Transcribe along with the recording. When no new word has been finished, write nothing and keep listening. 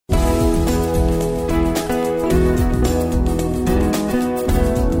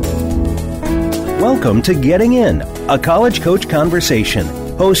Welcome to Getting In, a college coach conversation,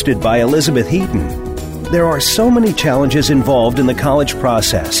 hosted by Elizabeth Heaton. There are so many challenges involved in the college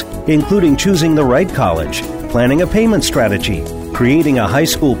process, including choosing the right college, planning a payment strategy, creating a high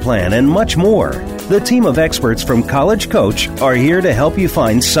school plan, and much more. The team of experts from College Coach are here to help you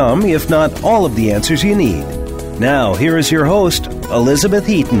find some, if not all, of the answers you need. Now, here is your host, Elizabeth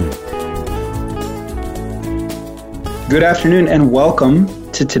Heaton. Good afternoon and welcome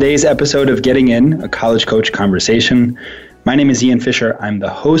to today's episode of Getting In, a College Coach Conversation. My name is Ian Fisher. I'm the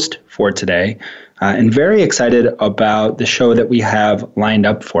host for today and very excited about the show that we have lined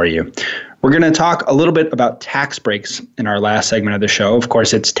up for you. We're going to talk a little bit about tax breaks in our last segment of the show. Of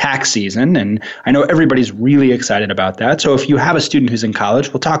course, it's tax season, and I know everybody's really excited about that. So if you have a student who's in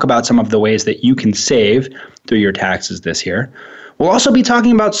college, we'll talk about some of the ways that you can save through your taxes this year. We'll also be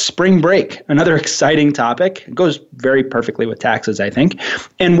talking about spring break, another exciting topic. It goes very perfectly with taxes, I think,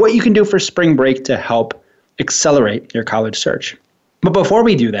 and what you can do for spring break to help accelerate your college search. But before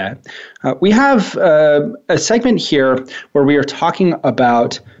we do that, we have a segment here where we are talking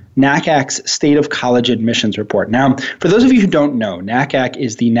about NACAC's State of College Admissions Report. Now, for those of you who don't know, NACAC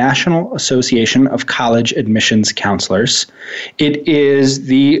is the National Association of College Admissions Counselors. It is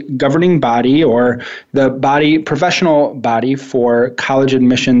the governing body or the professional body for college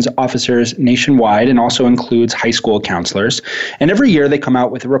admissions officers nationwide and also includes high school counselors. And every year they come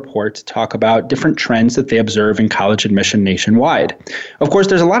out with a report to talk about different trends that they observe in college admission nationwide. Of course,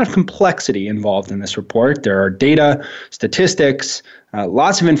 there's a lot of complexity involved in this report. There are data, statistics,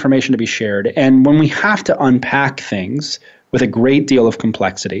 lots of information to be shared. And when we have to unpack things with a great deal of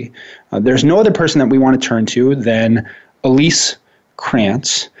complexity, there's no other person that we want to turn to than Elise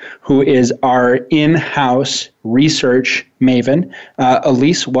Krantz, who is our in-house research maven.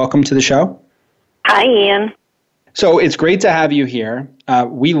 Elise, welcome to the show. Hi, Ian. So it's great to have you here.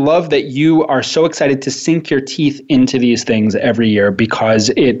 We love that you are so excited to sink your teeth into these things every year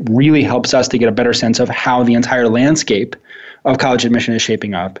because it really helps us to get a better sense of how the entire landscape of college admission is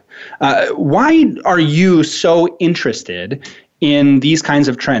shaping up. Why are you so interested in these kinds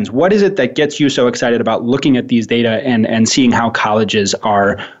of trends? What is it that gets you so excited about looking at these data and seeing how colleges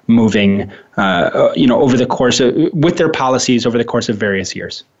are moving, over the course of, with their policies over the course of various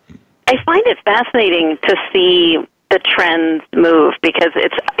years? I find it fascinating to see the trends move because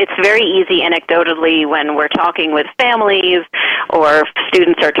it's very easy anecdotally when we're talking with families or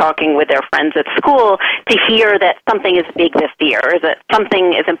students are talking with their friends at school to hear that something is big this year or that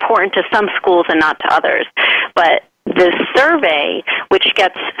something is important to some schools and not to others. But the survey, which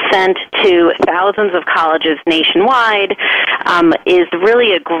gets sent to thousands of colleges nationwide, is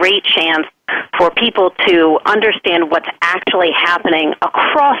really a great chance for people to understand what's actually happening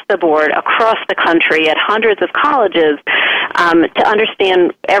across the board, across the country, at hundreds of colleges, to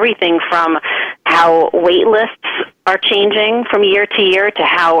understand everything from how wait lists are changing from year to year to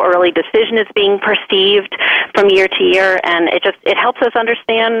how early decision is being perceived from year to year, and it helps us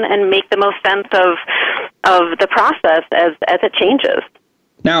understand and make the most sense of the process as it changes.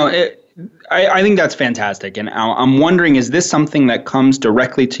 Now, I think that's fantastic, and I'm wondering, is this something that comes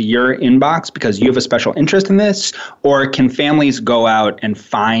directly to your inbox because you have a special interest in this, or can families go out and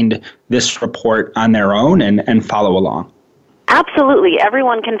find this report on their own and follow along? Absolutely.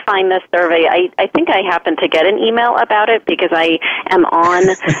 Everyone can find this survey. I think I happened to get an email about it because I am on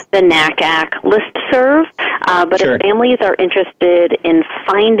the NACAC listserv. But Sure. If families are interested in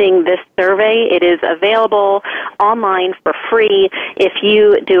finding this survey, it is available online for free. If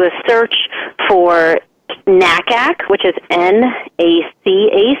you do a search for NACAC, which is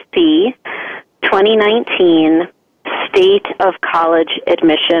NACAC 2019 State of College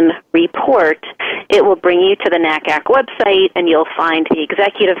Admission Report, it will bring you to the NACAC website, and you'll find the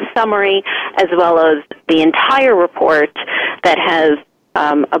executive summary as well as the entire report that has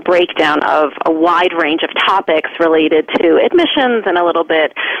a breakdown of a wide range of topics related to admissions and a little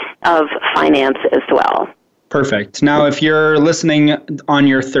bit of finance as well. Perfect. Now, if you're listening on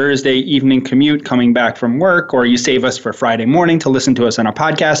your Thursday evening commute coming back from work, or you save us for Friday morning to listen to us on a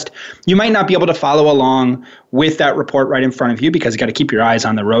podcast, you might not be able to follow along with that report right in front of you because you got to keep your eyes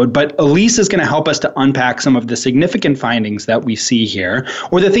on the road. But Elise is going to help us to unpack some of the significant findings that we see here,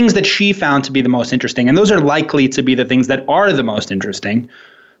 or the things that she found to be the most interesting. And those are likely to be the things that are the most interesting.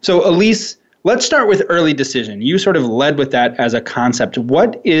 So, Elise, let's start with early decision. You sort of led with that as a concept.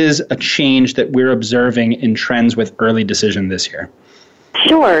 What is a change that we're observing in trends with early decision this year?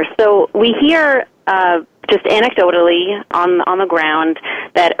 Sure. So we hear just anecdotally on the ground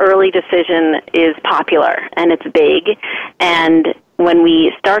that early decision is popular and it's big, and when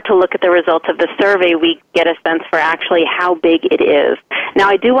we start to look at the results of the survey, we get a sense for actually how big it is. Now,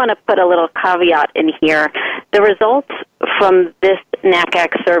 I do want to put a little caveat in here. The results from this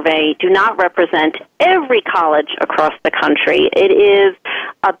NACAC survey do not represent every college across the country. It is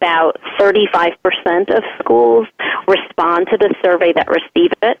about 35% of schools respond to the survey that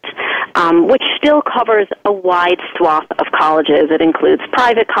receive it, which still covers a wide swath of colleges. It includes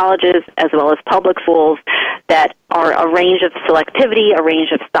private colleges as well as public schools that are a range of selectivity, a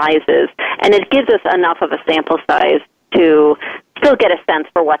range of sizes, and it gives us enough of a sample size to still get a sense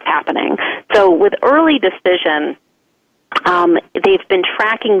for what's happening. So with early decision, they've been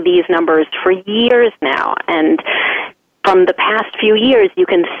tracking these numbers for years now, and from the past few years, you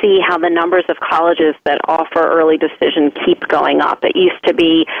can see how the numbers of colleges that offer early decision keep going up. It used to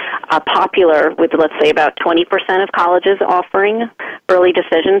be popular with, let's say, about 20% of colleges offering early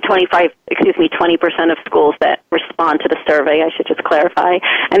decision, 20% of schools that respond to the survey, I should just clarify.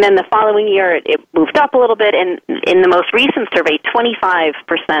 And then the following year, it moved up a little bit, and in the most recent survey,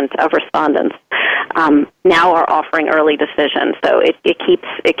 25% of respondents now are offering early decision. So it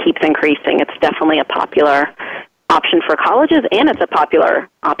keeps increasing. It's definitely a popular option for colleges, and it's a popular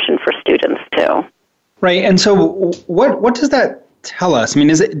option for students too. Right. And so what does that tell us? I mean,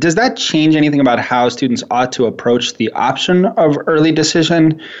 does that change anything about how students ought to approach the option of early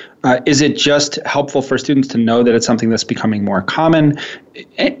decision? Is it just helpful for students to know that it's something that's becoming more common?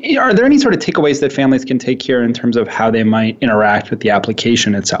 Are there any sort of takeaways that families can take here in terms of how they might interact with the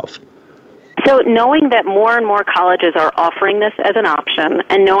application itself? So knowing that more and more colleges are offering this as an option,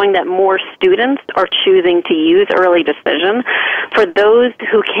 and knowing that more students are choosing to use early decision, for those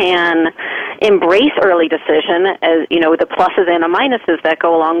who can embrace early decision, as you know, the pluses and the minuses that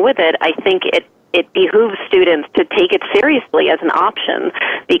go along with it, I think it behooves students to take it seriously as an option,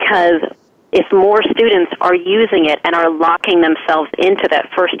 because if more students are using it and are locking themselves into that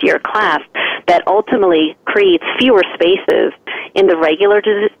first-year class, that ultimately creates fewer spaces in the regular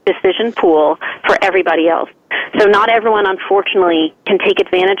decision pool for everybody else. So not everyone, unfortunately, can take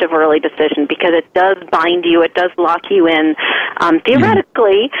advantage of early decision because it does bind you, it does lock you in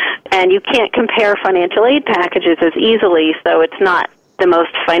theoretically, and you can't compare financial aid packages as easily, so it's not the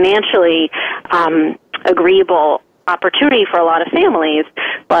most financially agreeable opportunity for a lot of families,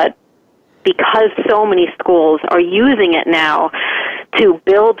 but because so many schools are using it now to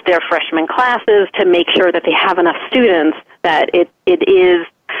build their freshman classes, to make sure that they have enough students, that it is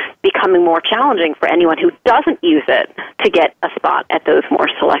becoming more challenging for anyone who doesn't use it to get a spot at those more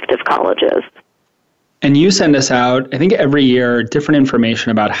selective colleges. And you send us out, I think every year, different information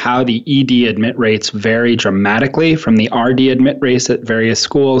about how the ED admit rates vary dramatically from the RD admit rates at various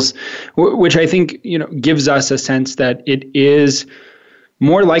schools, which I think gives us a sense that it is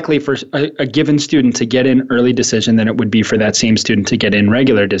more likely for a given student to get in early decision than it would be for that same student to get in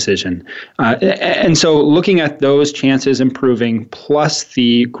regular decision. And so looking at those chances improving, plus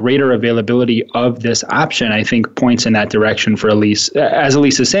the greater availability of this option, I think points in that direction for Elise. As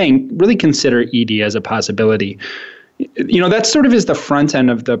Elise is saying, really consider ED as a possibility. That sort of is the front end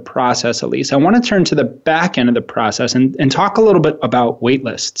of the process, Elise. I want to turn to the back end of the process and talk a little bit about wait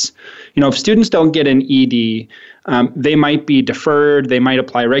lists. If students don't get an ED, they might be deferred, they might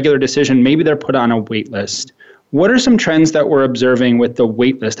apply regular decision, maybe they're put on a wait list. What are some trends that we're observing with the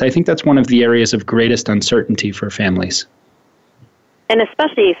wait list? I think that's one of the areas of greatest uncertainty for families. And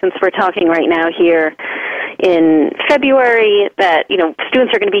especially since we're talking right now here in February, that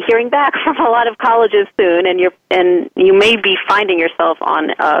students are going to be hearing back from a lot of colleges soon, and you may be finding yourself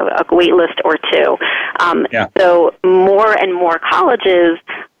on a wait list or two. So more and more colleges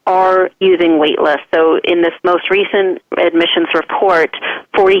are using wait lists. So in this most recent admissions report,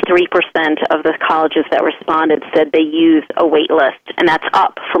 43% of the colleges that responded said they use a wait list, and that's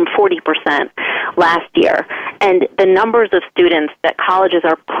up from 40% last year. And the numbers of students that colleges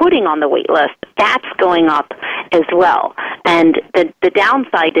are putting on the wait list, that's going up as well. And the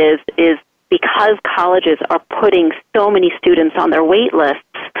downside is because colleges are putting so many students on their wait lists,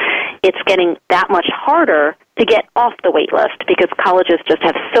 it's getting that much harder to get off the wait list because colleges just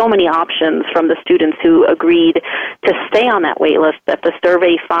have so many options from the students who agreed to stay on that wait list that the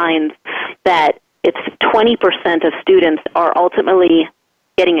survey finds that it's 20% of students are ultimately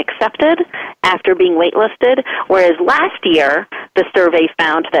getting accepted after being waitlisted, whereas last year the survey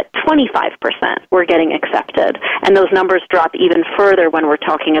found that 25% were getting accepted. And those numbers drop even further when we're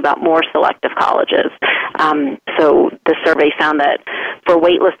talking about more selective colleges. So the survey found that for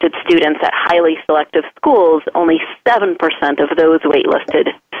waitlisted students at highly selective schools, only 7% of those waitlisted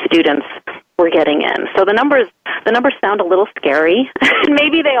students we're getting in. So the numbers sound a little scary.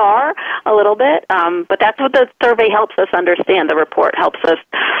 Maybe they are a little bit, but that's what the survey helps us understand. The report helps us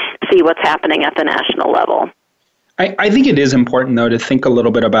see what's happening at the national level. I think it is important, though, to think a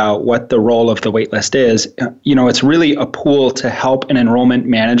little bit about what the role of the waitlist is. It's really a pool to help an enrollment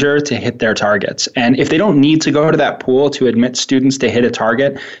manager to hit their targets. And if they don't need to go to that pool to admit students to hit a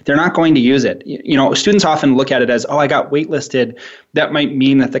target, they're not going to use it. Students often look at it as, I got waitlisted. That might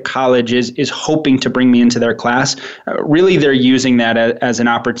mean that the college is hoping to bring me into their class. Really, they're using that as an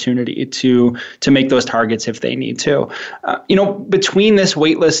opportunity to make those targets if they need to. Between this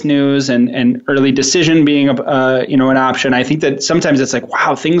waitlist news and early decision being an option, I think that sometimes it's like,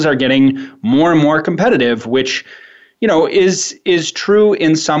 wow, things are getting more and more competitive, which is true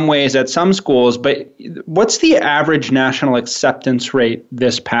in some ways at some schools. But what's the average national acceptance rate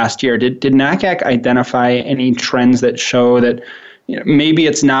this past year? Did NACAC identify any trends that show that maybe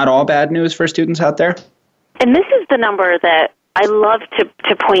it's not all bad news for students out there? And this is the number that I love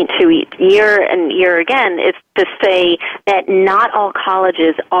to point to year and year again, is to say that not all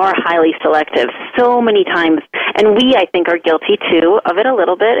colleges are highly selective. So many times, and we, I think, are guilty, too, of it a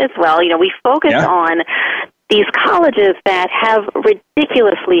little bit as well. We focus on these colleges that have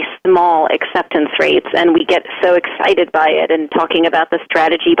ridiculously small acceptance rates, and we get so excited by it and talking about the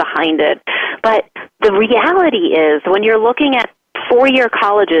strategy behind it. But the reality is, when you're looking at four-year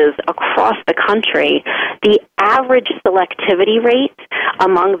colleges across the country, the average selectivity rate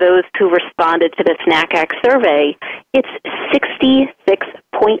among those who responded to this NACAC survey, it's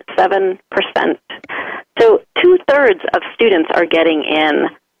 66.7%. So 2/3 of students are getting in,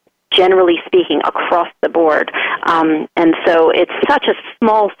 generally speaking, across the board. And so it's such a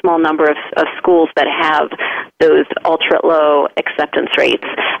small number of schools that have those ultra-low acceptance rates.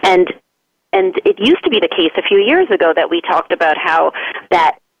 And it used to be the case a few years ago that we talked about how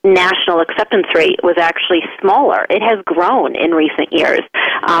that national acceptance rate was actually smaller. It has grown in recent years.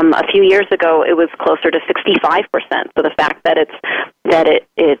 A few years ago, it was closer to 65%. So the fact that it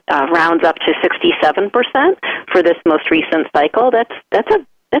rounds up to 67% for this most recent cycle, that's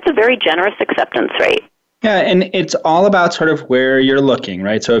a very generous acceptance rate. Yeah, and it's all about sort of where you're looking,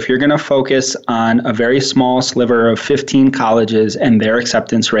 right? So if you're going to focus on a very small sliver of 15 colleges and their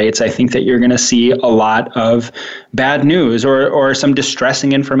acceptance rates, I think that you're going to see a lot of bad news or some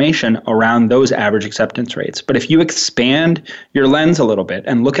distressing information around those average acceptance rates. But if you expand your lens a little bit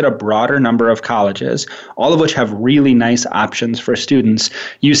and look at a broader number of colleges, all of which have really nice options for students,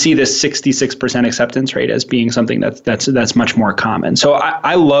 you see this 66% acceptance rate as being something that's much more common. So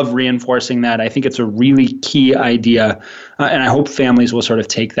I love reinforcing that. I think it's a really key idea, and I hope families will sort of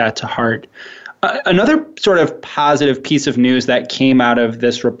take that to heart. Another sort of positive piece of news that came out of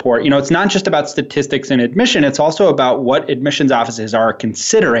this report, it's not just about statistics and admission, it's also about what admissions offices are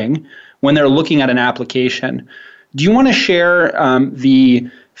considering when they're looking at an application. Do you want to share the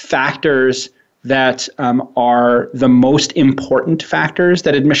factors that are the most important factors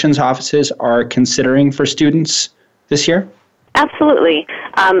that admissions offices are considering for students this year? Absolutely.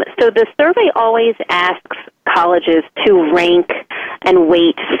 So the survey always asks colleges to rank and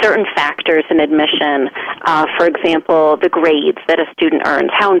weight certain factors in admission. For example, the grades that a student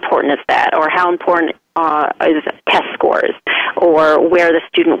earns. How important is that? Or how important is test scores? Or where the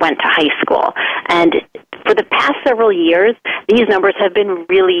student went to high school? And for the past several years, these numbers have been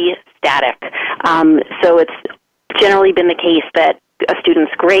really static. So it's generally been the case that a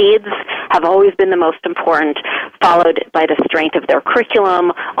student's grades have always been the most important, followed by the strength of their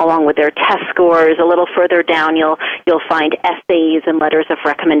curriculum, along with their test scores. A little further down, you'll find essays and letters of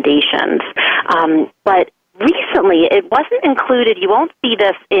recommendations. But recently, it wasn't included. You won't see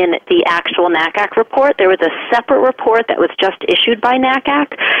this in the actual NACAC report. There was a separate report that was just issued by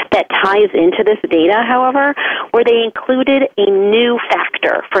NACAC that ties into this data, however, where they included a new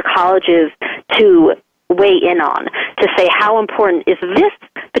factor for colleges to weigh in on, to say how important is this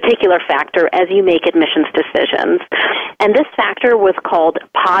particular factor as you make admissions decisions. And this factor was called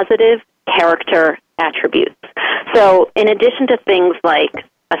positive character attributes. So in addition to things like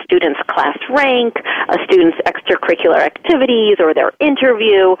a student's class rank, a student's extracurricular activities, or their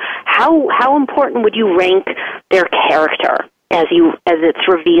interview, how important would you rank their character as it's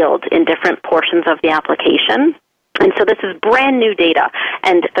revealed in different portions of the application? And so this is brand new data,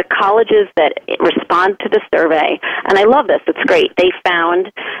 and the colleges that respond to the survey, and I love this, it's great, they found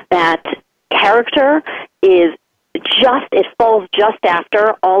that character it falls just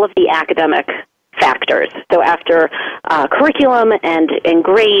after all of the academic factors. So after curriculum and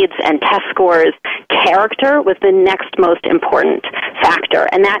grades and test scores, character was the next most important factor,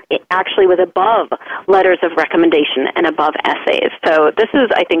 and that actually was above letters of recommendation and above essays. So this is,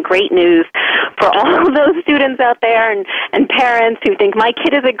 I think, great news for all of those students out there and parents who think my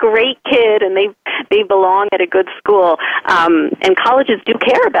kid is a great kid and they belong at a good school. And colleges do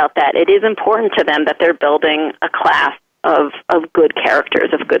care about that. It is important to them that they're building a class of good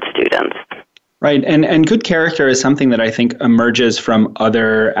characters, of good students. Right. And good character is something that I think emerges from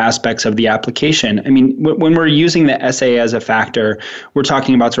other aspects of the application. I mean, when we're using the essay as a factor, we're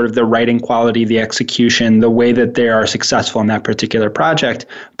talking about sort of the writing quality, the execution, the way that they are successful in that particular project.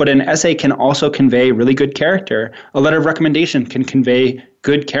 But an essay can also convey really good character. A letter of recommendation can convey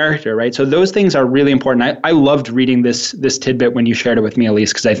good character, right? So those things are really important. I loved reading this tidbit when you shared it with me,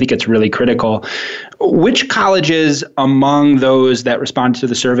 Elise, because I think it's really critical. Which colleges among those that responded to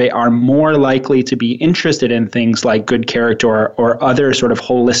the survey are more likely to be interested in things like good character or other sort of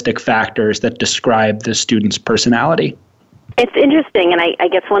holistic factors that describe the student's personality? It's interesting, and I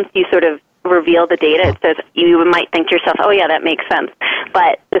guess once you sort of reveal the data, it says you might think to yourself, oh yeah, that makes sense.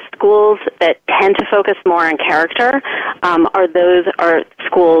 But the schools that tend to focus more on character are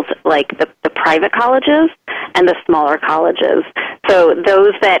schools like the private colleges and the smaller colleges. So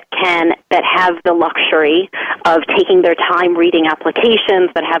those that have the luxury of taking their time reading applications,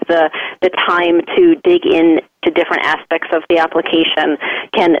 that have the time to dig in to different aspects of the application,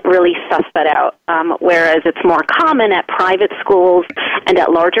 can really suss that out. Whereas it's more common at private schools and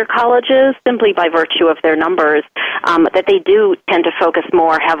at larger colleges, simply by virtue of their numbers, that they do tend to focus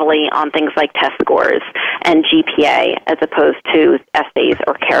more heavily on things like test scores and GPA as opposed to essays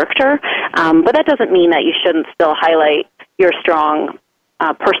or character. But that doesn't mean that you shouldn't still highlight your strong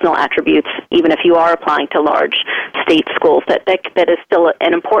personal attributes, even if you are applying to large state schools. That is still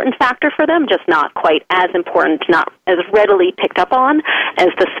an important factor for them, just not quite as important, not as readily picked up on as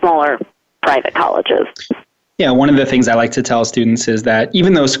the smaller private colleges. Yeah, one of the things I like to tell students is that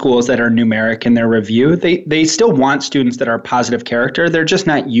even those schools that are numeric in their review, they still want students that are positive character. They're just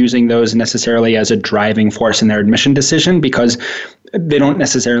not using those necessarily as a driving force in their admission decision because they don't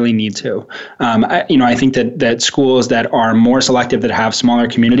necessarily need to. I think that schools that are more selective, that have smaller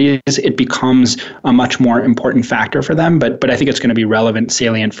communities, it becomes a much more important factor for them. But I think it's going to be relevant,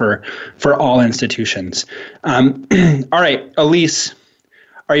 salient for all institutions. All right, Elise,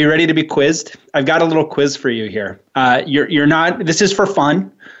 are you ready to be quizzed? I've got a little quiz for you here. You're not. This is for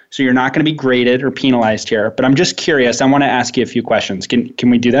fun, so you're not going to be graded or penalized here. But I'm just curious. I want to ask you a few questions. Can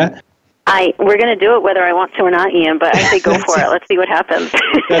we do that? We're going to do it whether I want to or not, Ian, but I say go for it. Let's see what happens.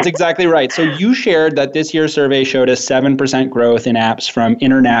 That's exactly right. So you shared that this year's survey showed a 7% growth in apps from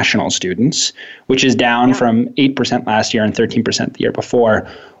international students, which is down from 8% last year and 13% the year before.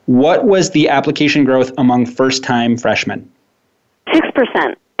 What was the application growth among first-time freshmen?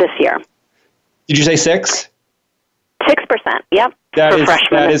 6% this year. Did you say 6? 6%, yep. That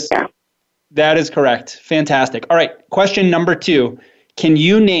is correct. Fantastic. All right, question number 2. Can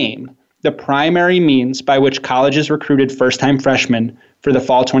you name the primary means by which colleges recruited first-time freshmen for the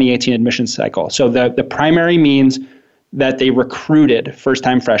fall 2018 admissions cycle? So the primary means that they recruited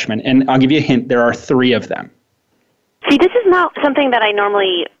first-time freshmen, and I'll give you a hint, there are 3 of them. See, this is not something that I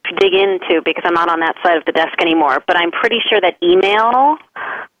normally dig into because I'm not on that side of the desk anymore, but I'm pretty sure that email,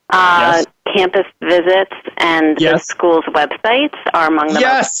 yes, campus visits, and yes, the school's websites are among the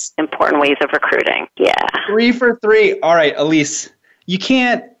yes, most important ways of recruiting. Yeah. 3 for 3. All right, Elise, you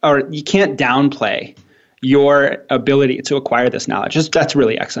can't downplay your ability to acquire this knowledge. That's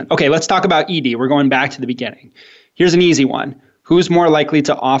really excellent. Okay, let's talk about ED. We're going back to the beginning. Here's an easy one. Who's more likely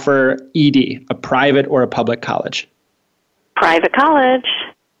to offer ED, a private or a public college? Private college.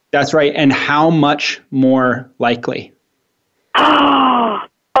 That's right. And how much more likely? Oh,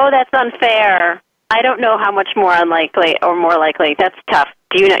 that's unfair. I don't know how much more unlikely or more likely. That's tough.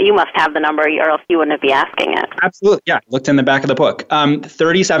 Do you know? You must have the number, or else you wouldn't be asking it. Absolutely. Yeah. Looked in the back of the book.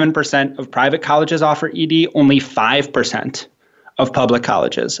 37% of private colleges offer ED. Only 5% of public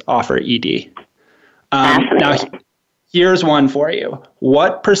colleges offer ED. Now, here's one for you.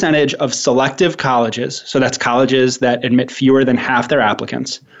 What percentage of selective colleges, so that's colleges that admit fewer than half their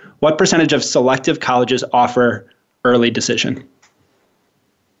applicants, what percentage of selective colleges offer early decision?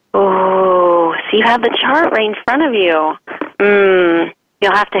 Oh, so you have the chart right in front of you.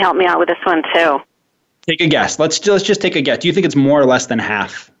 You'll have to help me out with this one, too. Take a guess. Let's just take a guess. Do you think it's more or less than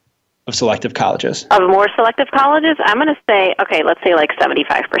half of selective colleges? Of more selective colleges? I'm going to say, let's say like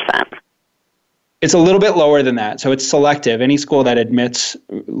 75%. It's a little bit lower than that. So it's selective. Any school that admits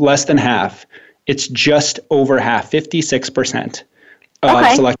less than half, it's just over half, 56% of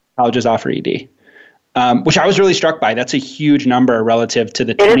selective colleges offer ED. which I was really struck by. That's a huge number relative to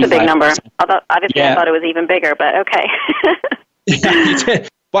the 25%. It is a big number. Obviously, I thought it was even bigger, but okay. Yeah, you did.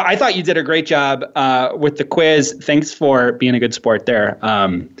 Well, I thought you did a great job with the quiz. Thanks for being a good sport there.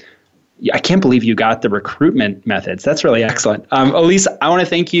 I can't believe you got the recruitment methods. That's really excellent. Elise, I want to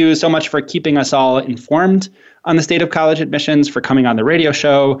thank you so much for keeping us all informed on the state of college admissions, for coming on the radio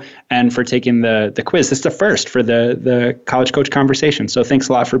show, and for taking the quiz. This is the first for the College Coach Conversation. So thanks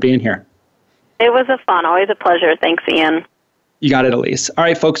a lot for being here. It was always a pleasure. Thanks, Ian. You got it, Elise. All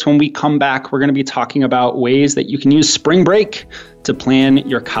right, folks, when we come back, we're going to be talking about ways that you can use spring break to plan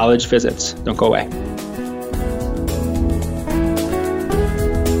your college visits. Don't go away.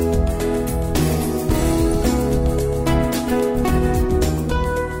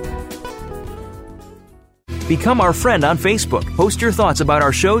 Become our friend on Facebook. Post your thoughts about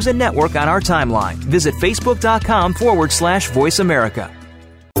our shows and network on our timeline. Visit facebook.com/Voice America.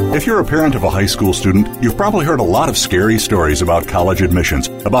 If you're a parent of a high school student, you've probably heard a lot of scary stories about college admissions,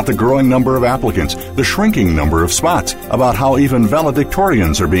 about the growing number of applicants, the shrinking number of spots, about how even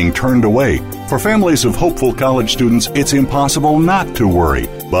valedictorians are being turned away. For families of hopeful college students, it's impossible not to worry.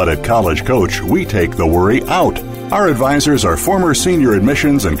 But at College Coach, we take the worry out. Our advisors are former senior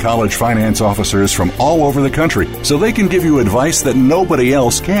admissions and college finance officers from all over the country, so they can give you advice that nobody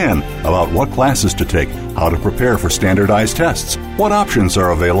else can about what classes to take, how to prepare for standardized tests, what options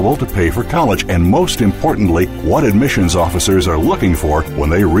are available to pay for college, and most importantly, what admissions officers are looking for when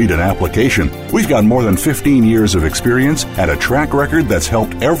they read an application. We've got more than 15 years of experience and a track record that's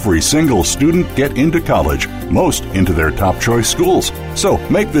helped every single student get into college, most into their top choice schools. So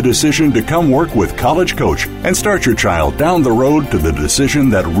make the decision to come work with College Coach and start your child down the road to the decision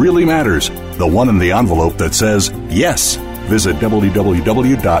that really matters, the one in the envelope that says yes. Visit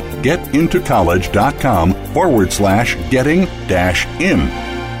www.getintocollege.com/getting-in.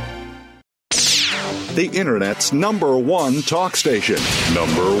 The Internet's number one talk station.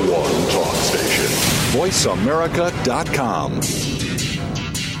 VoiceAmerica.com.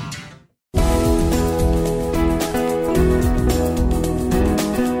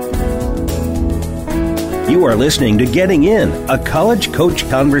 You are listening to Getting In, a College Coach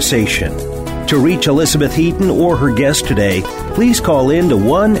Conversation. To reach Elizabeth Heaton or her guest today, please call in to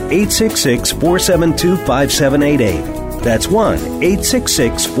 1-866-472-5788. That's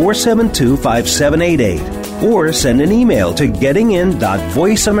 1-866-472-5788. Or send an email to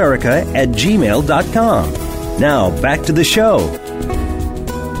gettingin.voiceamerica@gmail.com. Now, back to the show.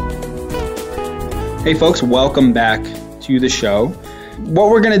 Hey, folks, welcome back to the show. What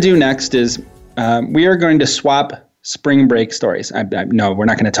we're going to do next is we are going to swap spring break stories. No, we're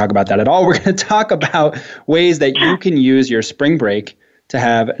not going to talk about that at all. We're going to talk about ways that you can use your spring break to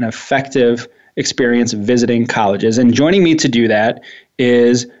have an effective experience visiting colleges. And joining me to do that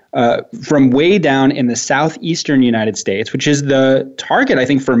is from way down in the southeastern United States, which is the target, I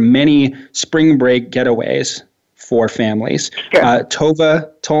think, for many spring break getaways for families. Sure. Tova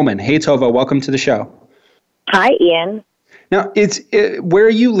Tolman. Hey, Tova, welcome to the show. Hi, Ian. Now, where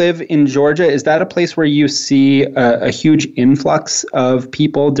you live in Georgia, is that a place where you see a huge influx of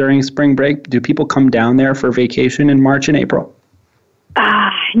people during spring break? Do people come down there for vacation in March and April?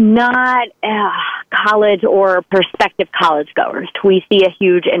 Not college or prospective college goers. We see a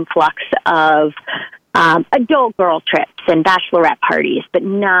huge influx of adult girl trips and bachelorette parties, but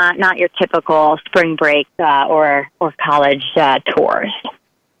not your typical spring break or college tours.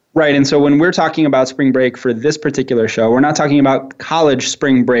 Right, and so when we're talking about spring break for this particular show, we're not talking about college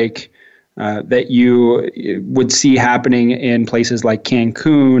spring break that you would see happening in places like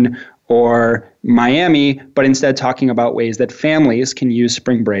Cancun or Miami, but instead talking about ways that families can use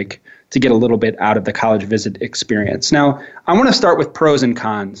spring break to get a little bit out of the college visit experience. Now, I want to start with pros and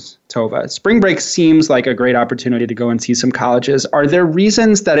cons, Tova. Spring break seems like a great opportunity to go and see some colleges. Are there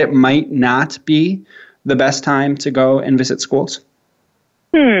reasons that it might not be the best time to go and visit schools?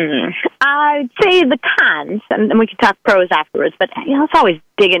 I'd say the cons, and we can talk pros afterwards, but let's always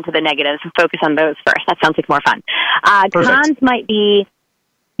dig into the negatives and focus on those first. That sounds like more fun. Cons might be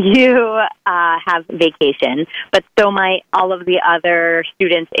you have vacation, but so might all of the other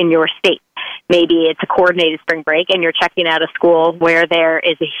students in your state. Maybe it's a coordinated spring break and you're checking out a school where there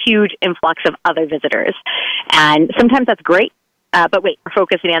is a huge influx of other visitors. And sometimes that's great. But wait, we're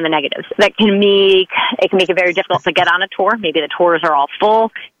focusing on the negatives. That can make it very difficult to get on a tour. Maybe the tours are all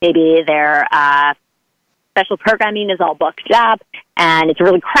full. Maybe their special programming is all booked up, and it's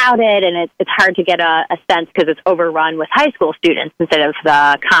really crowded, and it's hard to get a sense because it's overrun with high school students instead of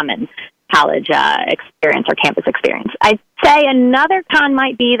the common college experience or campus experience. I'd say another con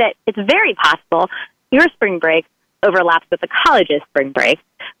might be that it's very possible your spring break overlaps with the college's spring break,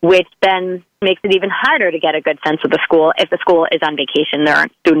 which then makes it even harder to get a good sense of the school if the school is on vacation. There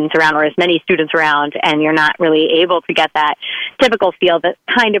aren't students around or as many students around, and you're not really able to get that typical feel, the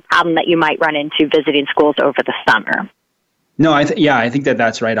kind of problem that you might run into visiting schools over the summer. No, I think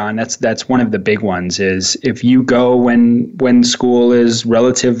that's right on. That's one of the big ones is if you go when school is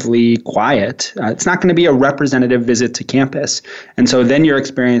relatively quiet, it's not going to be a representative visit to campus. And so then your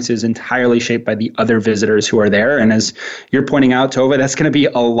experience is entirely shaped by the other visitors who are there. And as you're pointing out, Tova, that's going to be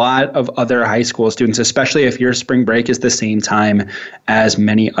a lot of other high school students, especially if your spring break is the same time as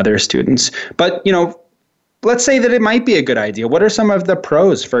many other students. But, let's say that it might be a good idea. What are some of the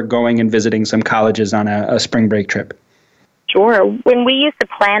pros for going and visiting some colleges on a spring break trip? Sure. When we used to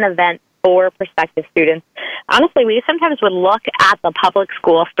plan events for prospective students, honestly, we sometimes would look at the public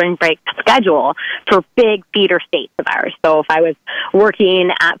school spring break schedule for big feeder states of ours. So if I was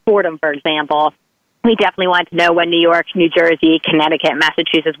working at Fordham, for example, we definitely wanted to know when New York, New Jersey, Connecticut,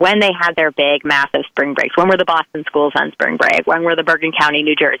 Massachusetts, when they had their big, massive spring breaks. When were the Boston schools on spring break? When were the Bergen County,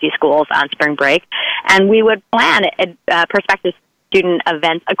 New Jersey schools on spring break? And we would plan prospective student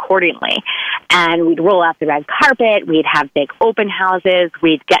events accordingly. And we'd roll out the red carpet, we'd have big open houses,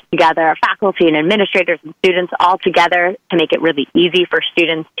 we'd get together faculty and administrators and students all together to make it really easy for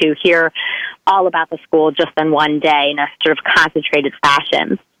students to hear all about the school just in one day in a sort of concentrated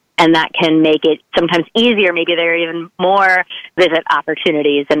fashion. And that can make it sometimes easier. Maybe there are even more visit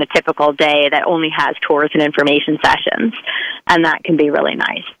opportunities in a typical day that only has tours and information sessions. And that can be really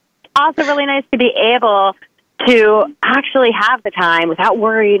nice. Also really nice to be able to actually have the time without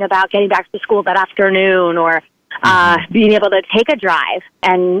worrying about getting back to school that afternoon or being able to take a drive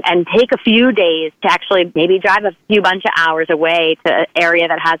and take a few days to actually maybe drive a few bunch of hours away to an area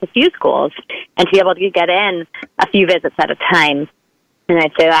that has a few schools and to be able to get in a few visits at a time. And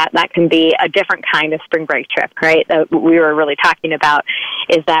I'd say that can be a different kind of spring break trip, right? That we were really talking about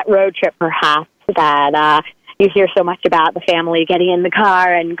is that road trip perhaps that you hear so much about, the family getting in the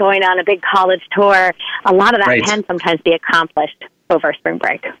car and going on a big college tour. A lot of that can sometimes be accomplished over spring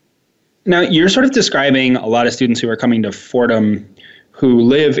break. Now, you're sort of describing a lot of students who are coming to Fordham who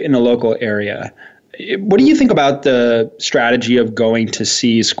live in the local area. What do you think about the strategy of going to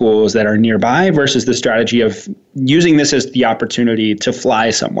see schools that are nearby versus the strategy of using this as the opportunity to fly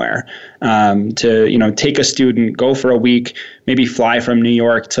somewhere, to take a student, go for a week, maybe fly from New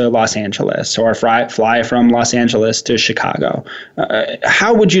York to Los Angeles or fly from Los Angeles to Chicago?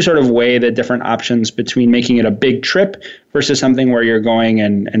 How would you sort of weigh the different options between making it a big trip versus something where you're going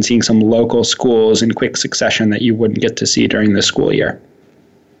and seeing some local schools in quick succession that you wouldn't get to see during the school year?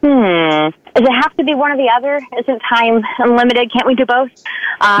 Does it have to be one or the other? Isn't time unlimited? Can't we do both?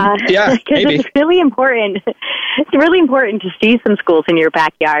 Yeah, maybe. It's really important. It's really important to see some schools in your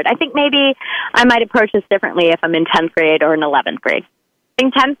backyard. I think maybe I might approach this differently if I'm in 10th grade or in 11th grade.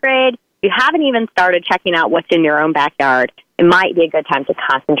 In 10th grade, you haven't even started checking out what's in your own backyard. It might be a good time to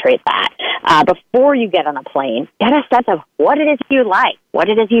concentrate that. Before you get on a plane, get a sense of what it is you like, what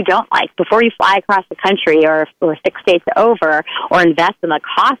it is you don't like. Before you fly across the country or 6 states over or invest in the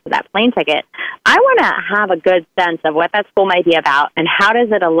cost of that plane ticket, I want to have a good sense of what that school might be about and how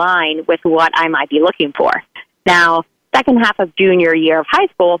does it align with what I might be looking for. Now, second half of junior year of high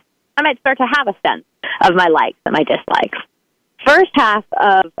school, I might start to have a sense of my likes and my dislikes. First half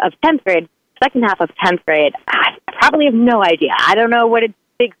of 10th grade, second half of 10th grade, I probably have no idea. I don't know what a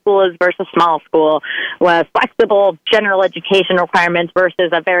big school is versus small school, with flexible general education requirements versus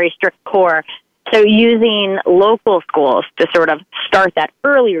a very strict core. So using local schools to sort of start that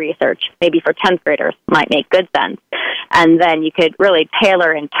early research, maybe for 10th graders, might make good sense. And then you could really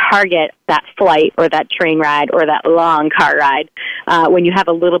tailor and target that flight or that train ride or that long car ride when you have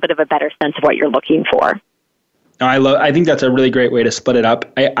a little bit of a better sense of what you're looking for. I think that's a really great way to split it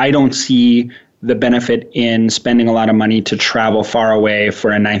up. I don't see the benefit in spending a lot of money to travel far away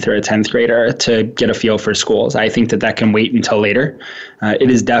for a 9th or a 10th grader to get a feel for schools. I think that can wait until later. It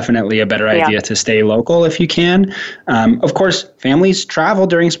is definitely a better idea to stay local if you can. Of course, families travel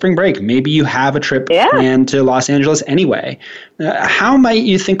during spring break. Maybe you have a trip planned to Los Angeles anyway. How might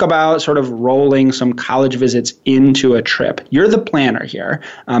you think about sort of rolling some college visits into a trip? You're the planner here.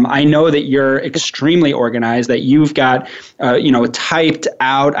 I know that you're extremely organized, that you've got typed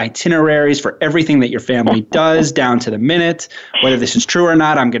out itineraries for everything that your family does down to the minute. Whether this is true or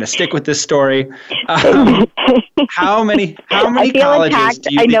not, I'm going to stick with this story. How many colleges attacked.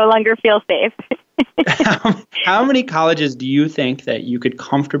 I no longer feel safe. How many colleges do you think that you could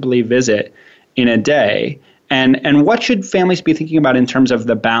comfortably visit in a day? And what should families be thinking about in terms of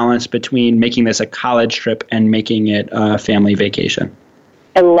the balance between making this a college trip and making it a family vacation?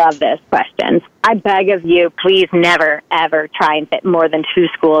 I love this question. I beg of you, please never, ever try and fit more than 2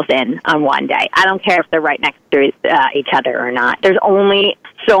 schools in on one day. I don't care if they're right next to each other or not. There's only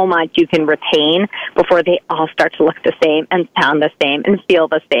so much you can retain before they all start to look the same and sound the same and feel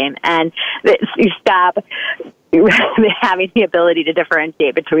the same. And you stop having the ability to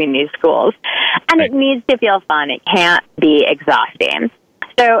differentiate between these schools. And it needs to feel fun. It can't be exhausting.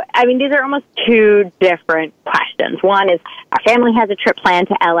 So, I mean, these are almost 2 different questions. One is, our family has a trip planned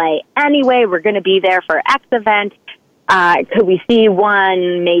to LA anyway. We're going to be there for X event. Could we see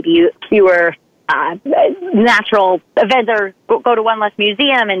one, maybe fewer natural events, or go to one less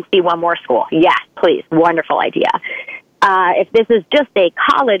museum and see one more school? Yes, please. Wonderful idea. If this is just a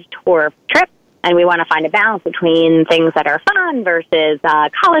college tour trip and we want to find a balance between things that are fun versus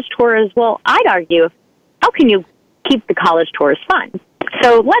college tours, well, I'd argue, how can you keep the college tours fun?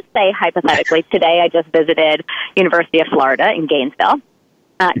 So let's say, hypothetically, today I just visited University of Florida in Gainesville,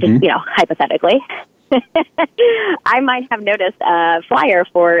 hypothetically. I might have noticed a flyer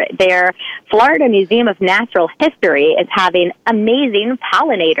for their Florida Museum of Natural History is having amazing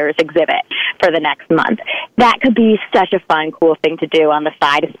pollinators exhibit for the next month. That could be such a fun, cool thing to do on the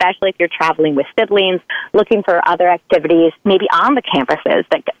side, especially if you're traveling with siblings, looking for other activities, maybe on the campuses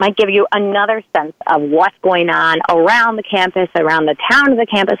that might give you another sense of what's going on around the campus, around the town of the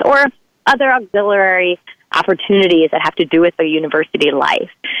campus, or other auxiliary opportunities that have to do with the university life.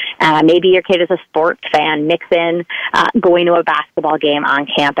 Maybe your kid is a sports fan. Mix in going to a basketball game on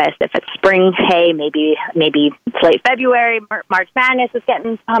campus. If it's spring, hey, maybe it's late February, March Madness is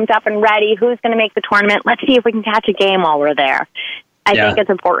getting pumped up and ready. Who's going to make the tournament? Let's see if we can catch a game while we're there. I think it's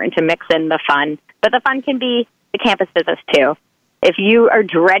important to mix in the fun, but the fun can be the campus visits too. If you are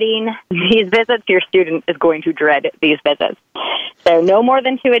dreading these visits, your student is going to dread these visits. So no more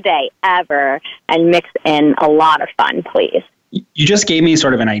than 2 a day, ever, and mix in a lot of fun, please. You just gave me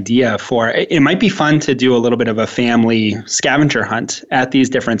sort of an idea for, it might be fun to do a little bit of a family scavenger hunt at these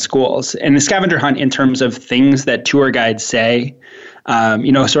different schools. And the scavenger hunt in terms of things that tour guides say,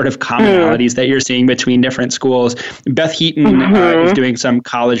 sort of commonalities that you're seeing between different schools. Beth Heaton is doing some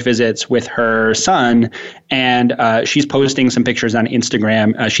college visits with her son, and she's posting some pictures on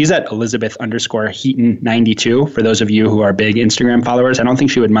Instagram. She's at Elizabeth_Heaton92, for those of you who are big Instagram followers. I don't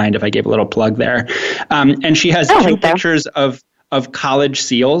think she would mind if I gave a little plug there. And she has 2 pictures of college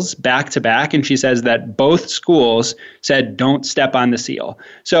seals back to back. And she says that both schools said, don't step on the seal.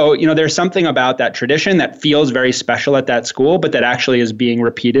 So, there's something about that tradition that feels very special at that school, but that actually is being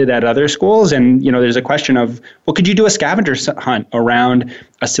repeated at other schools. And, there's a question of, well, could you do a scavenger hunt around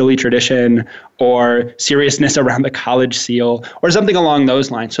a silly tradition or seriousness around the college seal or something along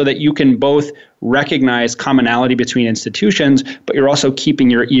those lines, so that you can both recognize commonality between institutions, but you're also keeping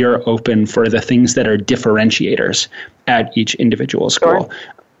your ear open for the things that are differentiators at each individual school.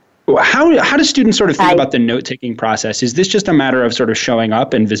 Sure. How do students sort of think about the note-taking process? Is this just a matter of sort of showing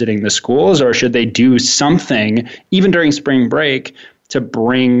up and visiting the schools, or should they do something, even during spring break, to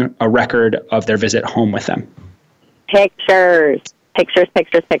bring a record of their visit home with them? Pictures. Even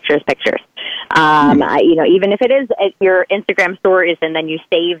if it is your Instagram stories and then you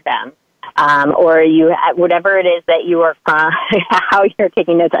save them, or you whatever it is that you are how you're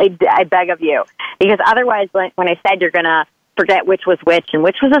taking notes. I beg of you, because otherwise, when I said you're going to forget which was which, and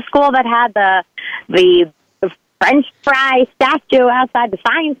which was a school that had the French fry statue outside the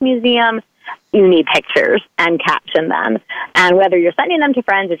Science Museum, you need pictures and caption them. And whether you're sending them to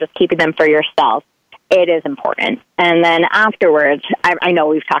friends or just keeping them for yourself, it is important. And then afterwards, I know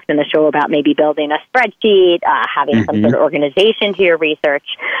we've talked in the show about maybe building a spreadsheet, having some sort of organization to your research.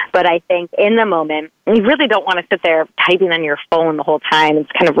 But I think in the moment, you really don't want to sit there typing on your phone the whole time. It's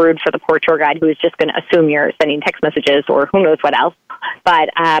kind of rude for the poor tour guide who is just going to assume you're sending text messages or who knows what else. But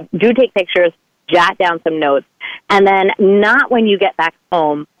do take pictures, jot down some notes, and then not when you get back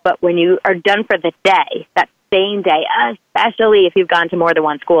home, but when you are done for the day, that same day, especially if you've gone to more than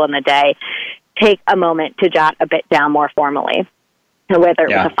one school in the day, take a moment to jot a bit down more formally. So whether it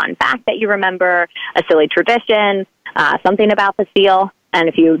was a fun fact that you remember, a silly tradition, something about the seal. And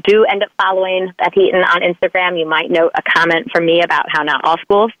if you do end up following Beth Heaton on Instagram, you might note a comment from me about how not all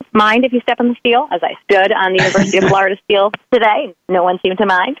schools mind if you step on the seal, as I stood on the University of Florida seal today. No one seemed to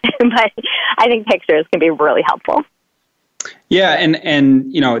mind. But I think pictures can be really helpful. Yeah, and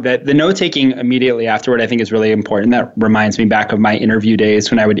the note-taking immediately afterward I think is really important. That reminds me back of my interview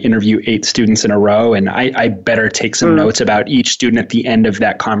days when I would interview 8 students in a row, and I better take some notes about each student at the end of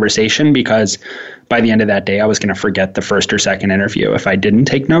that conversation, because by the end of that day I was going to forget the first or second interview if I didn't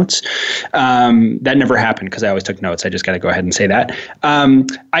take notes. That never happened because I always took notes. I just got to go ahead and say that.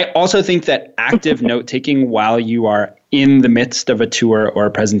 I also think that active note-taking while you are in the midst of a tour or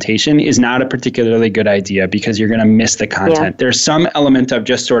a presentation is not a particularly good idea because you're going to miss the content. Yeah. There's some element of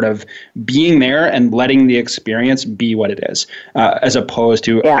just sort of being there and letting the experience be what it is, as opposed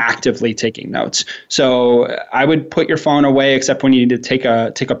to actively taking notes. So I would put your phone away except when you need to take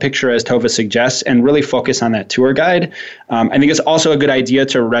a picture, as Tova suggests, and really focus on that tour guide. I think it's also a good idea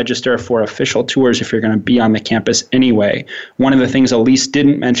to register for official tours if you're going to be on the campus anyway. One of the things Elise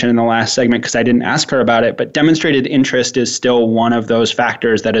didn't mention in the last segment, because I didn't ask her about it, but demonstrated interest is still one of those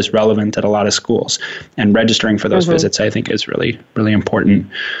factors that is relevant at a lot of schools. And registering for those visits, I think, is really, really important.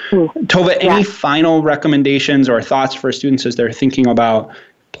 Tova, any final recommendations or thoughts for students as they're thinking about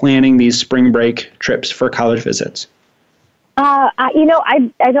planning these spring break trips for college visits?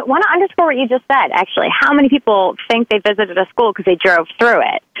 I don't want to underscore what you just said, actually. How many people think they visited a school because they drove through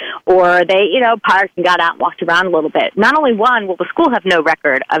it? Or they, parked and got out and walked around a little bit. Not only one, will the school have no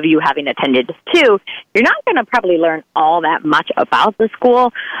record of you having attended? Two, you're not going to probably learn all that much about the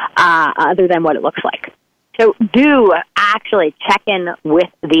school other than what it looks like. So do actually check in with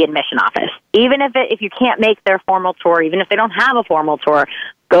the admission office. Even if you can't make their formal tour, even if they don't have a formal tour,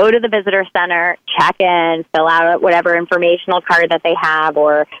 go to the visitor center, check in, fill out whatever informational card that they have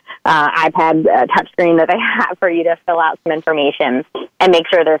or iPad touchscreen that they have for you to fill out some information and make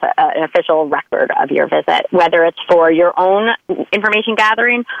sure there's an official record of your visit, whether it's for your own information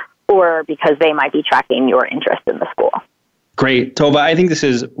gathering or because they might be tracking your interest in the school. Great. Tova, I think this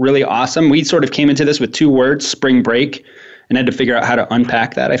is really awesome. We sort of came into this with 2 words, spring break, and had to figure out how to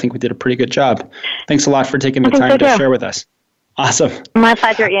unpack that. I think we did a pretty good job. Thanks a lot for taking the time to share with us. Awesome. My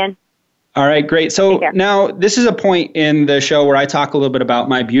pleasure, Ian. All right, great. So now this is a point in the show where I talk a little bit about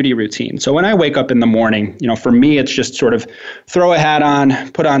my beauty routine. So when I wake up in the morning, for me, it's just sort of throw a hat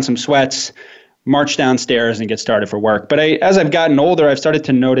on, put on some sweats, march downstairs and get started for work. But as I've gotten older, I've started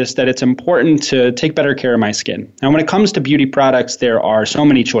to notice that it's important to take better care of my skin. Now, when it comes to beauty products, there are so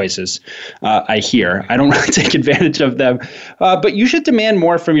many choices, I hear. I don't really take advantage of them. But you should demand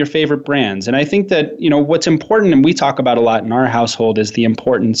more from your favorite brands. And I think that, what's important, and we talk about a lot in our household, is the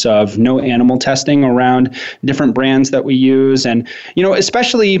importance of no animal testing around different brands that we use. And,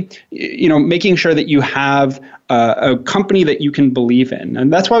 especially, making sure that you have a company that you can believe in.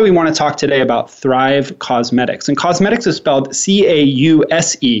 And that's why we want to talk today about Thrive Cosmetics. And cosmetics is spelled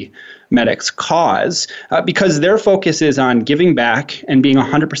C-A-U-S-E, medics, cause, because their focus is on giving back and being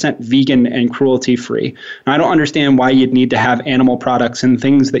 100% vegan and cruelty-free. I don't understand why you'd need to have animal products and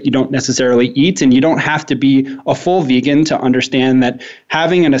things that you don't necessarily eat, and you don't have to be a full vegan to understand that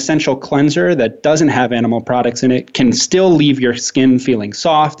having an essential cleanser that doesn't have animal products in it can still leave your skin feeling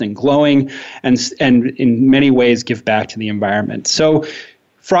soft and glowing and in many ways give back to the environment. So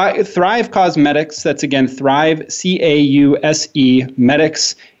Thrive Cosmetics, that's again Thrive, C-A-U-S-E,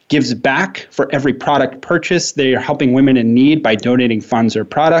 Medics, gives back for every product purchase. They are helping women in need by donating funds or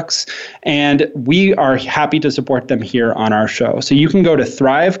products. And we are happy to support them here on our show. So you can go to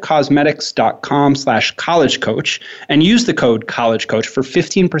thrivecosmetics.com/collegecoach and use the code collegecoach for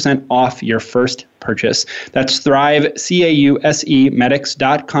 15% off your first purchase. That's Thrive, C-A-U-S-E,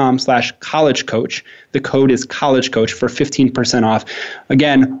 medics.com/collegecoach. The code is collegecoach for 15% off.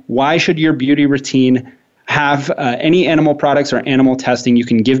 Again, why should your beauty routine have any animal products or animal testing? You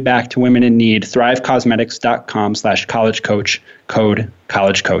can give back to women in need. thrivecosmetics.com/collegecoach, code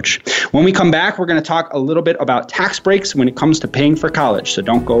collegecoach. When we come back, we're going to talk a little bit about tax breaks when it comes to paying for college, so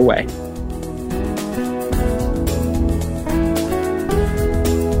don't go away.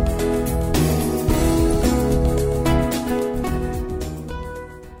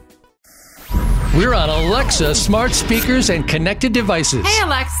 We're on Alexa smart speakers and connected devices. Hey,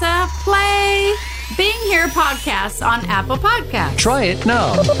 Alexa, play Being Here podcast on Apple Podcasts. Try it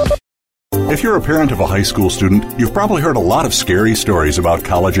now. If you're a parent of a high school student, you've probably heard a lot of scary stories about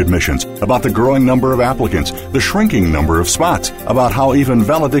college admissions, about the growing number of applicants, the shrinking number of spots, about how even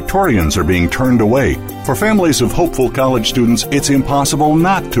valedictorians are being turned away. For families of hopeful college students, it's impossible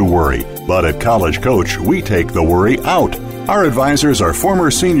not to worry. But at College Coach, we take the worry out. Our advisors are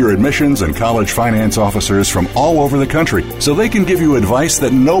former senior admissions and college finance officers from all over the country, so they can give you advice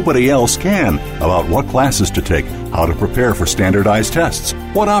that nobody else can about what classes to take, how to prepare for standardized tests,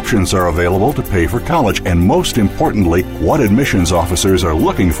 what options are available to pay for college, and most importantly, what admissions officers are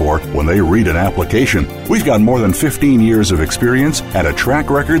looking for when they read an application. We've got more than 15 years of experience and a track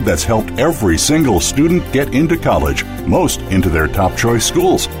record that's helped every single student get into college, most into their top choice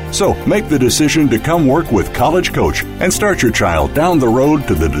schools. So make the decision to come work with College Coach and start your child down the road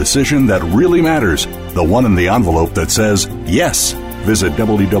to the decision that really matters, the one in the envelope that says yes. Visit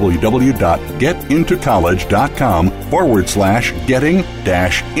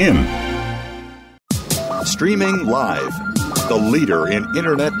www.getintocollege.com/getting-in. Streaming live. The leader in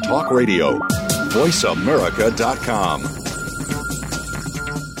Internet talk radio.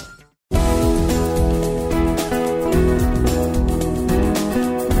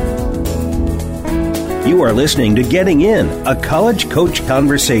 You are listening to Getting In, a college coach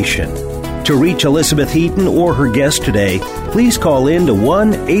conversation. To reach Elizabeth Heaton or her guest today, please call in to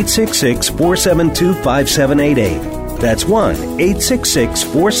 1-866-472-5788. That's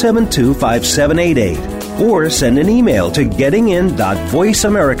 1-866-472-5788. Or send an email to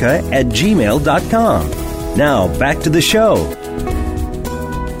gettingin.voiceamerica@gmail.com. Now, back to the show.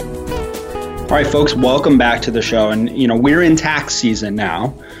 All right, folks, welcome back to the show. And, we're in tax season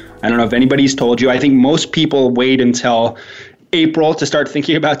now. I don't know if anybody's told you. I think most people wait until April to start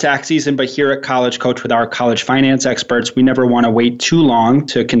thinking about tax season, but here at College Coach with our college finance experts, we never want to wait too long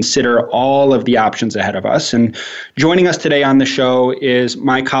to consider all of the options ahead of us. And joining us today on the show is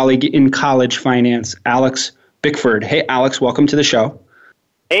my colleague in college finance, Alex Bickford. Hey, Alex, welcome to the show.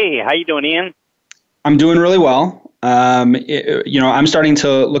 Hey, how you doing, Ian? I'm doing really well. I'm starting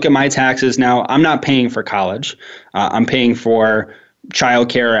to look at my taxes now. I'm not paying for college. I'm paying for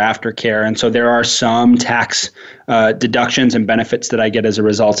childcare, aftercare, and so there are some tax deductions and benefits that I get as a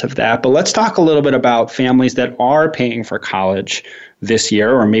result of that. But let's talk a little bit about families that are paying for college this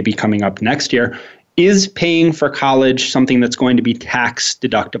year or maybe coming up next year. Is paying for college something that's going to be tax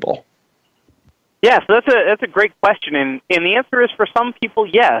deductible? Yeah, so that's a great question, and the answer is for some people,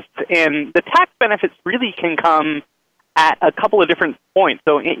 yes. And the tax benefits really can come at a couple of different points.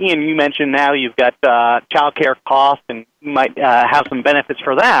 So, Ian, you mentioned now you've got childcare costs, and you might have some benefits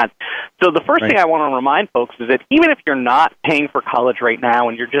for that. So the first thing I want to remind folks is that even if you're not paying for college right now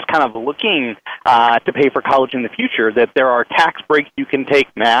and you're just kind of looking to pay for college in the future, that there are tax breaks you can take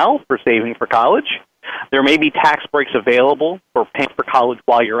now for saving for college. There may be tax breaks available for paying for college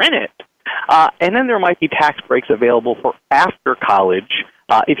while you're in it. And then there might be tax breaks available for after college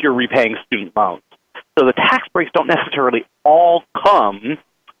if you're repaying student loans. So the tax breaks don't necessarily all come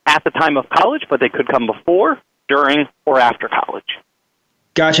at the time of college, but they could come before, during, or after college.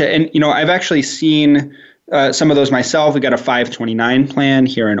 Gotcha. And, I've actually seen some of those myself. We got a 529 plan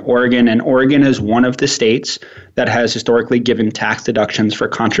here in Oregon, and Oregon is one of the states that has historically given tax deductions for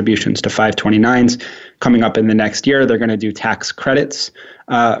contributions to 529s. Coming up in the next year, they're going to do tax credits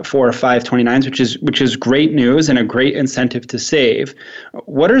for 529s, which is great news and a great incentive to save.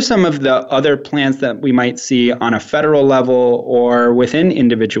 What are some of the other plans that we might see on a federal level or within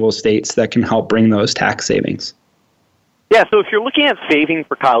individual states that can help bring those tax savings? Yeah, so if you're looking at saving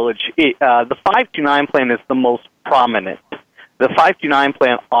for college, the 529 plan is the most prominent. The 529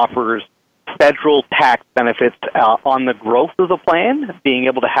 plan offers federal tax benefits on the growth of the plan, being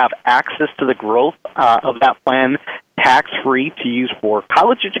able to have access to the growth of that plan tax-free to use for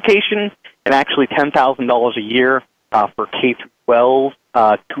college education, and actually $10,000 a year for K-12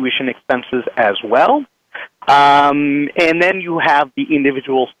 tuition expenses as well. And then you have the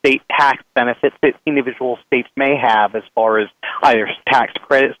individual state tax benefits that individual states may have as far as either tax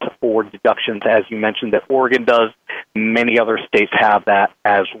credits or deductions, as you mentioned, that Oregon does. Many other states have that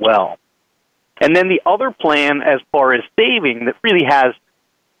as well. And then the other plan as far as saving that really has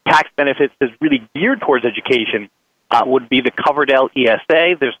tax benefits that's really geared towards education would be the Coverdell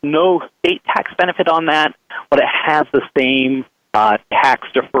ESA. There's no state tax benefit on that, but it has the same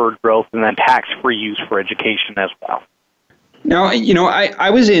tax-deferred growth and then tax-free use for education as well. Now, I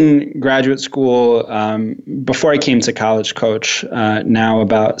was in graduate school before I came to College Coach now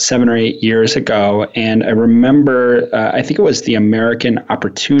about 7 or 8 years ago, and I remember, I think it was the American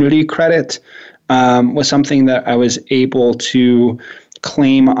Opportunity Credit was something that I was able to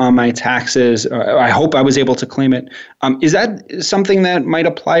claim on my taxes. I hope I was able to claim it. Is that something that might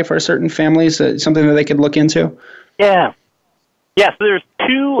apply for certain families, something that they could look into? Yeah. Yes, there's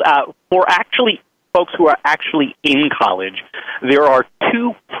two, for actually folks who are actually in college, there are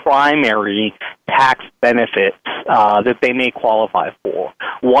two primary tax benefits that they may qualify for.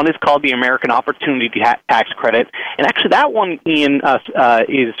 One is called the American Opportunity Tax Credit, and actually that one, Ian,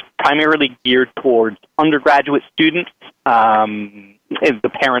 is primarily geared towards undergraduate students, the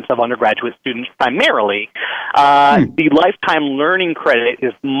parents of undergraduate students primarily. The Lifetime Learning Credit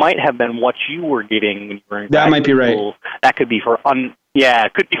might have been what you were getting when you were in graduate school. That might be right. That could be for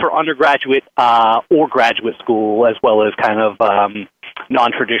it could be for undergraduate or graduate school, as well as kind of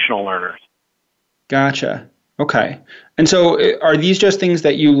non-traditional learners. Gotcha. Okay. And so are these just things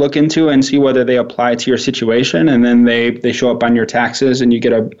that you look into and see whether they apply to your situation, and then they show up on your taxes and you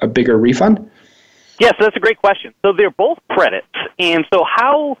get a bigger refund? Yes, that's a great question. So they're both credits. And so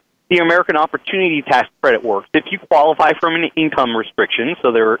how the American Opportunity Tax Credit works. If you qualify for an income restriction,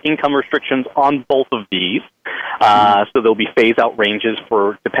 so there are income restrictions on both of these, so there'll be phase-out ranges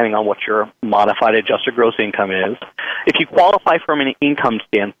for depending on what your modified adjusted gross income is. If you qualify from an income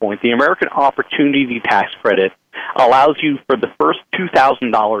standpoint, the American Opportunity Tax Credit allows you for the first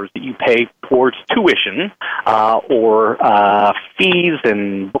 $2,000 that you pay towards tuition or fees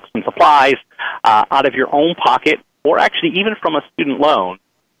and books and supplies out of your own pocket, or actually even from a student loan,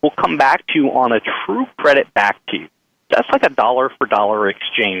 will come back to you on a true credit back to you. That's like a dollar-for-dollar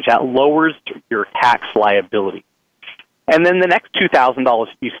exchange. That lowers your tax liability. And then the next $2,000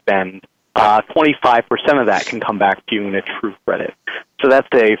 you spend, 25% of that can come back to you in a true credit. So that's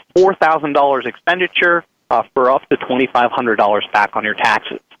a $4,000 expenditure for up to $2,500 back on your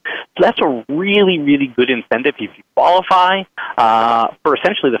taxes. So that's a really, really good incentive if you qualify for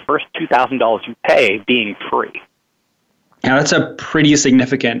essentially the first $2,000 you pay being free. Now, that's a pretty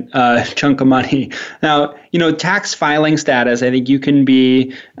significant chunk of money. Now, tax filing status, I think you can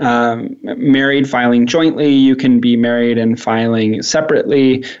be married filing jointly. You can be married and filing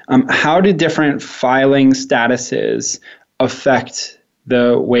separately. How do different filing statuses affect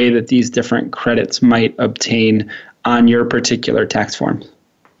the way that these different credits might obtain on your particular tax form?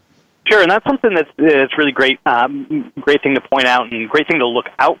 Sure, and that's something that's really great thing to point out and great thing to look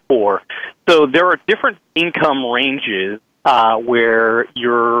out for. So there are different income ranges where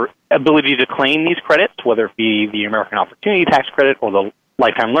your ability to claim these credits, whether it be the American Opportunity Tax Credit or the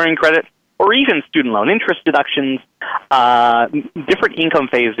Lifetime Learning Credit, or even student loan interest deductions, different income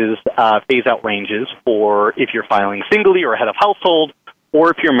phase-out ranges for if you're filing singly or head of household,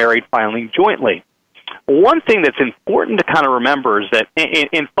 or if you're married filing jointly. One thing that's important to kind of remember is that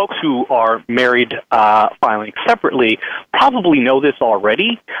in folks who are married filing separately probably know this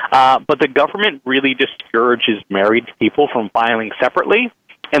already, but the government really discourages married people from filing separately,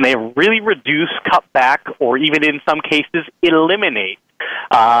 and they really reduce, cut back, or even in some cases eliminate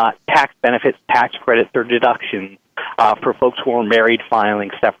tax benefits, tax credits, or deductions for folks who are married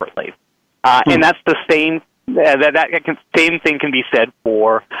filing separately. And that's the same. Same thing can be said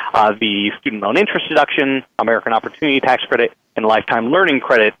for the student loan interest deduction, American Opportunity Tax Credit, and Lifetime Learning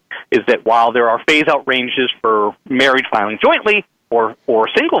Credit, is that while there are phase-out ranges for married filing jointly or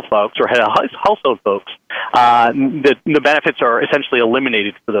single folks or head of household folks, the benefits are essentially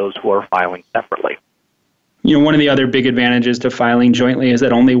eliminated for those who are filing separately. One of the other big advantages to filing jointly is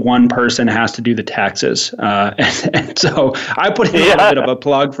that only one person has to do the taxes. And so I put in a little bit of a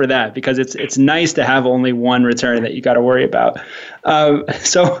plug for that because it's nice to have only one return that you got to worry about.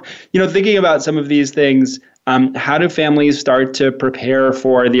 So thinking about some of these things, how do families start to prepare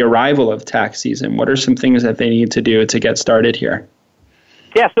for the arrival of tax season? What are some things that they need to do to get started here?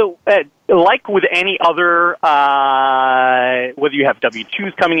 Yeah, so like with any other, whether you have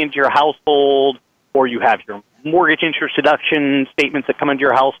W-2s coming into your household, or you have your mortgage interest deduction statements that come into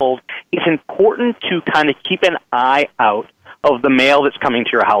your household, it's important to kind of keep an eye out of the mail that's coming to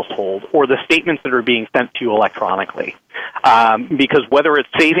your household or the statements that are being sent to you electronically. Because whether it's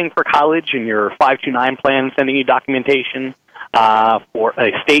saving for college and your 529 plan sending you documentation for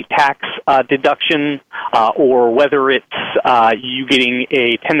a state tax deduction, or whether it's you getting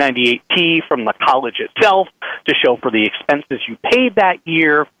a 1098-T from the college itself to show for the expenses you paid that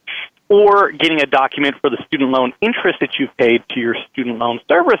year, or getting a document for the student loan interest that you've paid to your student loan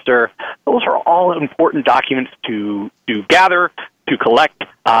servicer, those are all important documents to gather, to collect,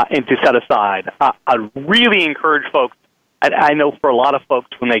 and to set aside. I really encourage folks, I know for a lot of folks,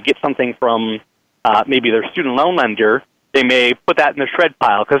 when they get something from maybe their student loan lender, they may put that in the shred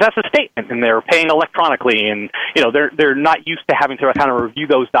pile because that's a statement and they're paying electronically, and they're not used to having to kind of review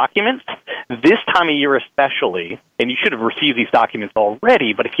those documents. This time of year especially, and you should have received these documents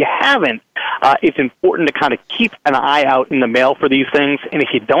already, but if you haven't, it's important to kind of keep an eye out in the mail for these things, and if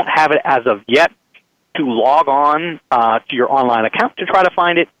you don't have it as of yet, to log on to your online account to try to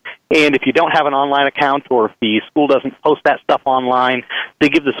find it. And if you don't have an online account, or if the school doesn't post that stuff online, to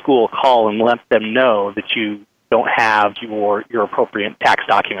give the school a call and let them know that you don't have your appropriate tax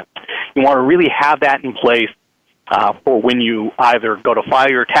documents. You want to really have that in place for when you either go to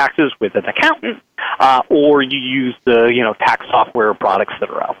file your taxes with an accountant or you use the tax software products that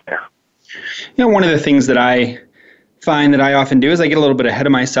are out there. One of the things that I find that I often do is I get a little bit ahead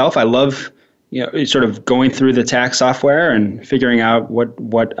of myself. I love sort of going through the tax software and figuring out what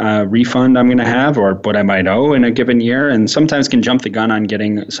refund I'm going to have or what I might owe in a given year, and sometimes can jump the gun on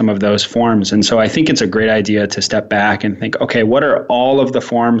getting some of those forms. And so I think it's a great idea to step back and think, okay, what are all of the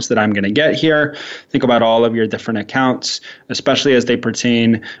forms that I'm going to get here? Think about all of your different accounts, especially as they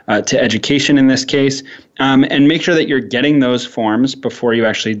pertain to education in this case, and make sure that you're getting those forms before you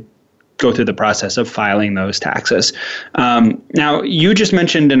actually go through the process of filing those taxes. Now, you just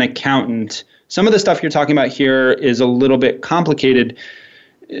mentioned an accountant. Some of the stuff you're talking about here is a little bit complicated.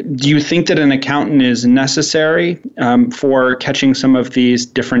 Do you think that an accountant is necessary for catching some of these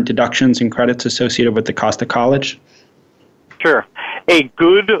different deductions and credits associated with the cost of college? Sure. A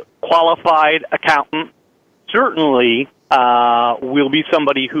good qualified accountant certainly will be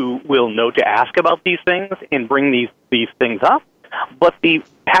somebody who will know to ask about these things and bring these things up. But the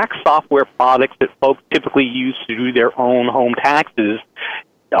tax software products that folks typically use to do their own home taxes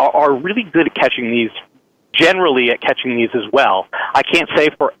are really good at catching these, generally at catching these as well. I can't say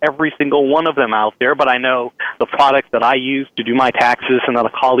for every single one of them out there, but I know the product that I use to do my taxes and that a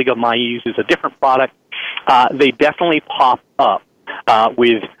colleague of mine uses a different product. They definitely pop up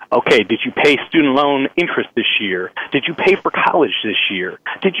with, okay, did you pay student loan interest this year? Did you pay for college this year?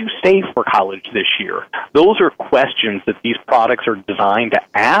 Did you save for college this year? Those are questions that these products are designed to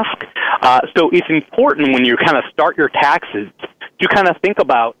ask. So it's important when you kind of start your taxes to kind of think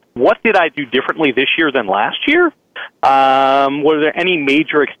about, what did I do differently this year than last year? Were there any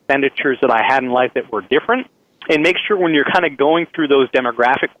major expenditures that I had in life that were different? And make sure when you're kind of going through those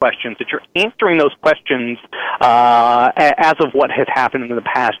demographic questions that you're answering those questions as of what has happened in the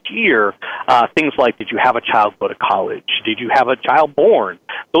past year. Things like, did you have a child go to college? Did you have a child born?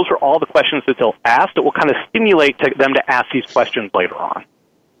 Those are all the questions that they'll ask that will kind of stimulate them to ask these questions later on.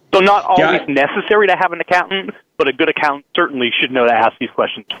 So not always necessary to have an accountant, but a good accountant certainly should know to ask these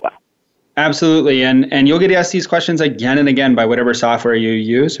questions as well. Absolutely. And you'll get asked these questions again and again by whatever software you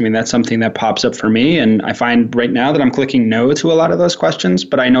use. I mean, that's something that pops up for me. And I find right now that I'm clicking no to a lot of those questions,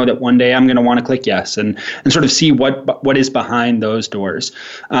 but I know that one day I'm going to want to click yes and sort of see what is behind those doors.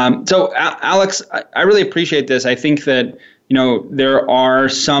 So Alex, I really appreciate this. I think that, there are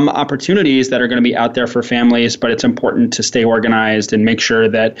some opportunities that are going to be out there for families, but it's important to stay organized and make sure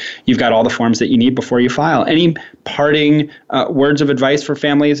that you've got all the forms that you need before you file. Any parting words of advice for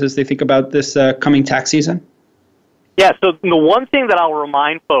families as they think about this coming tax season? Yeah, so the one thing that I'll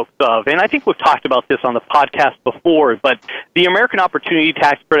remind folks of, and I think we've talked about this on the podcast before, but the American Opportunity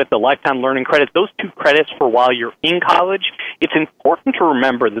Tax Credit, the Lifetime Learning Credit, those two credits for while you're in college, it's important to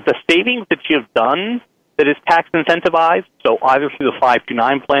remember that the savings that you've done that is tax incentivized, so either through the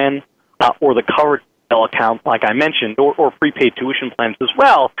 529 plan or the covered account, like I mentioned, or prepaid tuition plans as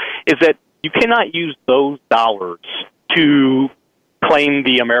well, is that you cannot use those dollars to claim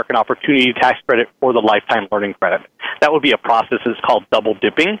the American Opportunity Tax Credit or the Lifetime Learning Credit. That would be a process that's called double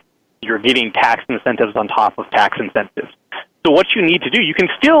dipping. You're getting tax incentives on top of tax incentives. So what you need to do, you can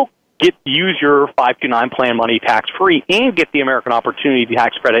still use your 529 plan money tax-free and get the American Opportunity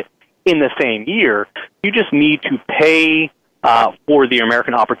Tax Credit in the same year. You just need to pay for the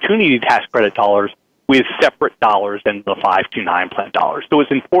American Opportunity Tax Credit dollars with separate dollars than the 529 plan dollars. So it's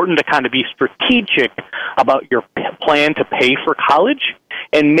important to kind of be strategic about your plan to pay for college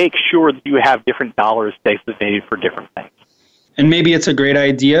and make sure that you have different dollars designated for different things. And maybe it's a great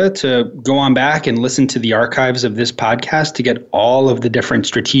idea to go on back and listen to the archives of this podcast to get all of the different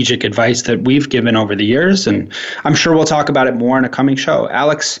strategic advice that we've given over the years. And I'm sure we'll talk about it more in a coming show.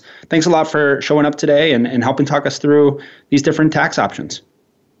 Alex, thanks a lot for showing up today and helping talk us through these different tax options.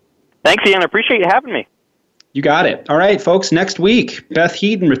 Thanks, Ian. I appreciate you having me. You got it. All right, folks, next week, Beth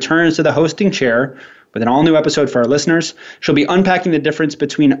Heaton returns to the hosting chair with an all-new episode for our listeners. She'll be unpacking the difference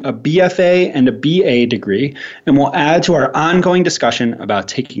between a BFA and a BA degree, and we'll add to our ongoing discussion about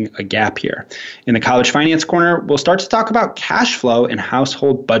taking a gap year. In the College Finance Corner, we'll start to talk about cash flow and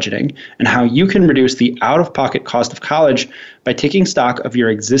household budgeting and how you can reduce the out-of-pocket cost of college by taking stock of your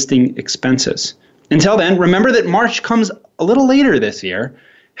existing expenses. Until then, remember that March comes a little later this year.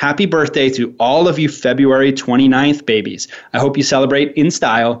 Happy birthday to all of you February 29th babies. I hope you celebrate in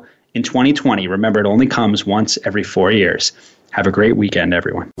style in 2020. Remember, it only comes once every 4 years. Have a great weekend,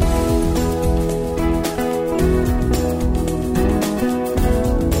 everyone.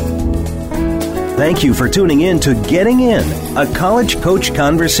 Thank you for tuning in to Getting In, a college coach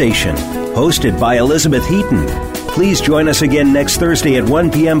conversation, hosted by Elizabeth Heaton. Please join us again next Thursday at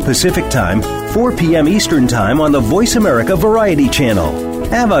 1 p.m. Pacific Time, 4 p.m. Eastern Time on the Voice America Variety Channel.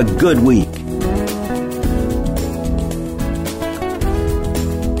 Have a good week.